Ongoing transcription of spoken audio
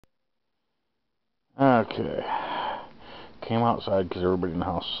Okay. Came outside because everybody in the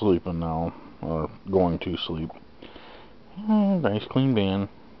house is sleeping now, or going to sleep. Nice clean van.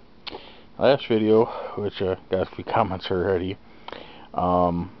 Last video, which got a few comments already,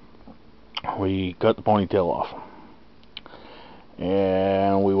 we cut the ponytail off.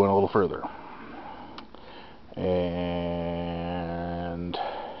 And we went a little further. And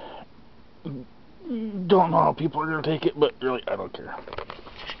don't know how people are going to take it, but really, I don't care.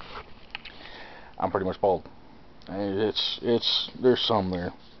 I'm pretty much bald. There's some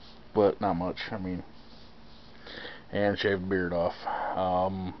there, but not much. I mean, and shaved the beard off.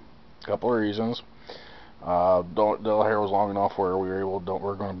 Couple of reasons. The hair was long enough where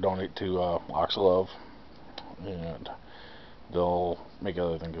we're going to donate to Locks of Love, and they'll make it,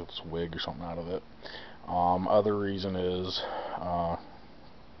 I think it's a wig or something out of it. Other reason is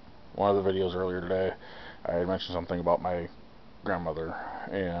one of the videos earlier today, I had mentioned something about my grandmother,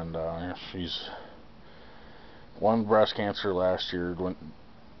 and she's won breast cancer last year, went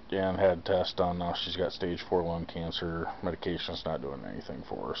and had tests done. Now she's got stage 4 lung cancer. Medication's not doing anything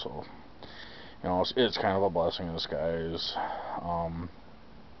for her, so it's kind of a blessing in disguise.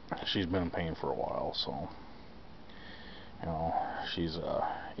 She's been in pain for a while, so she's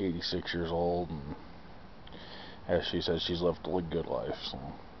 86 years old, and as she says, she's lived a good life. So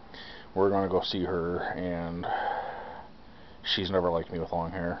we're gonna go see her, and she's never liked me with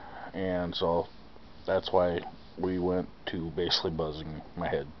long hair, and so that's why we went to basically buzzing my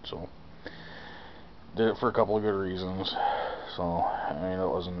head. So did it for a couple of good reasons. So I mean, it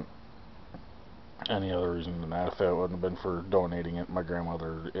wasn't any other reason than that. If it wouldn't have been for donating it, my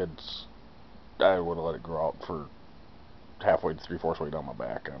grandmother, I would have let it grow out for halfway to 3/4 way down my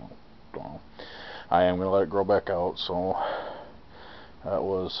back. I don't know. I am gonna let it grow back out. So that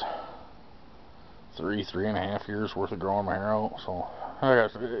was 3.5 years worth of growing my hair out. So you're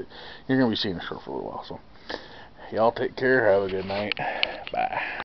gonna be seeing the show for a little while. So y'all take care. Have a good night. Bye.